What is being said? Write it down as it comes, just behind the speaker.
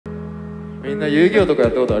みんな遊戯王とかや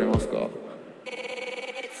ったことありますか？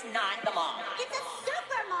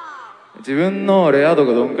自分のレア度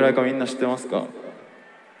がどんくらいかみんな知ってますか？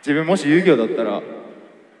自分もし遊戯王だったら、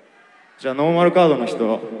じゃあノーマルカードの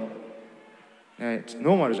人、ね、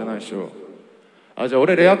ノーマルじゃないでしょ。あ、じゃあ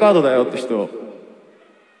俺レアカードだよって人。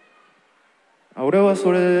あ、俺は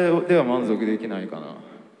それでは満足できないかな。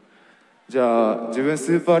じゃあ自分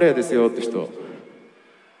スーパーレアですよって人。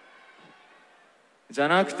じゃ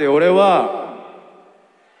なくて俺は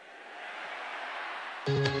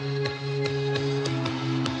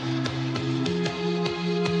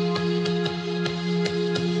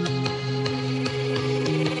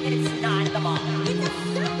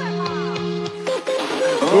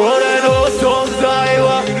俺の存在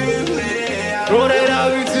は俺ら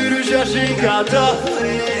写る写真型食べ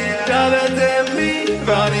てみ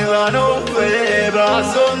バニラのフレーバー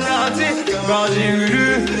そんな味マジウ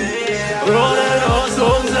ル俺の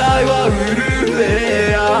存在はウルフ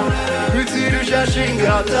レア写る写真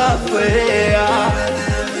型フレア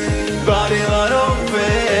バニラのフ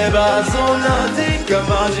レーバーそんな味が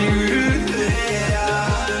マジウル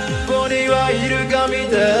ここにはいるか見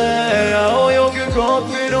て泳ぐコッ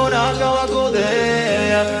プの中はこで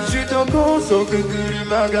首都高速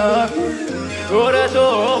車が俺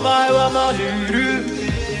とお前はマジウル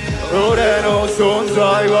俺の存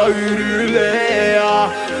在はウルレア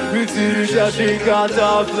写る写真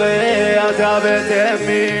型フレア食べてみ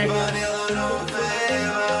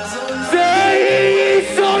全員一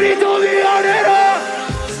緒に飛び跳ねろ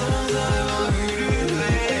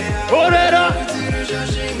俺ら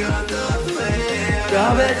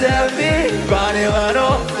食べてみバニラの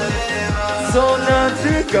そんな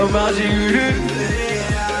つかマジウル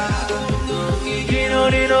いきな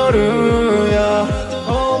り乗るや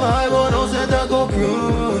お前を乗せた国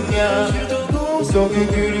や高速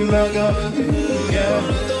車が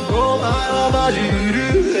お前はマジウ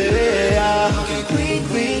ルレアクイーン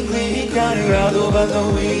クイーンクイーン光るアドバの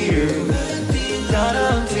ウィールタ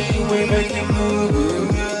ランティン We make it move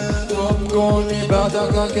ポップコーンにバター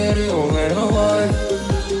かける俺のライフ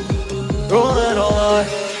俺のライフ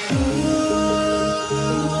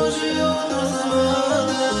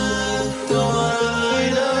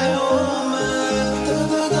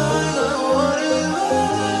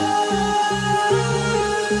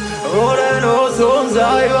俺の存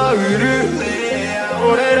在はウル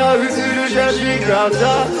俺ら写る写真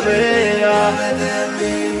型フレア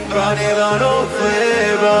バニラのフ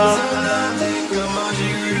レーバー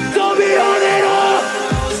飛び跳ねろ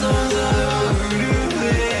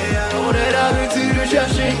俺ら写る写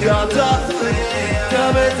真型食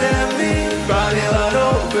べてみバニラ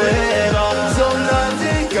のフレーバーそんな時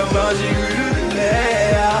間マジウル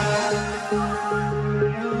レア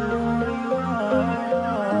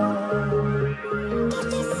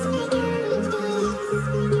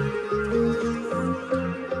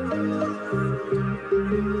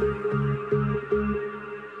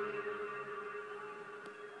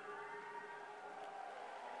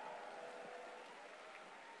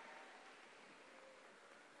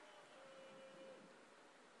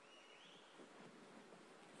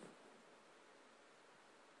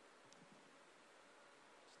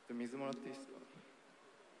水もらっていいですか？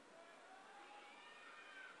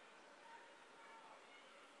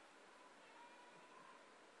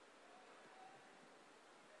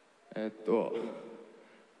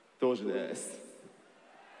当時です。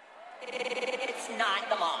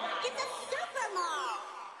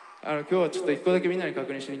今日はちょっと一個だけみんなに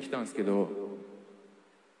確認しに来たんですけど、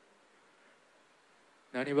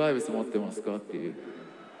何バイブス持ってますかっていう。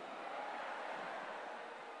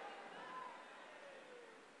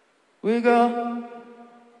We got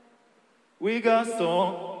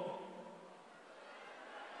song.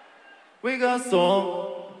 We got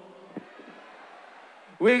song.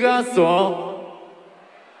 We got song.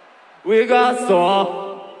 We got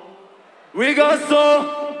song. We got song.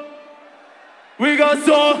 We got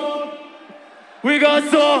song. We got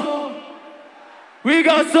song. We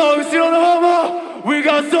got song. 後ろの方も We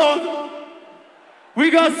got song. We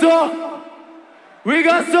got song. We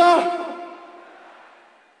got song.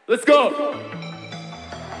 Let's go!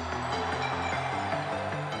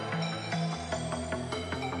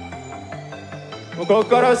 もうここ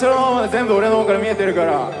から後ろの方まで全部俺の方から見えてるか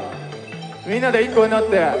らみんなで一個になっ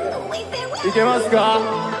ていけますか？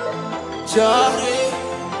じゃあ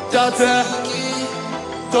だって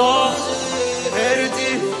と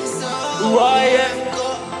LT YM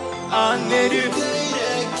アンネル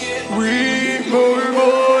We move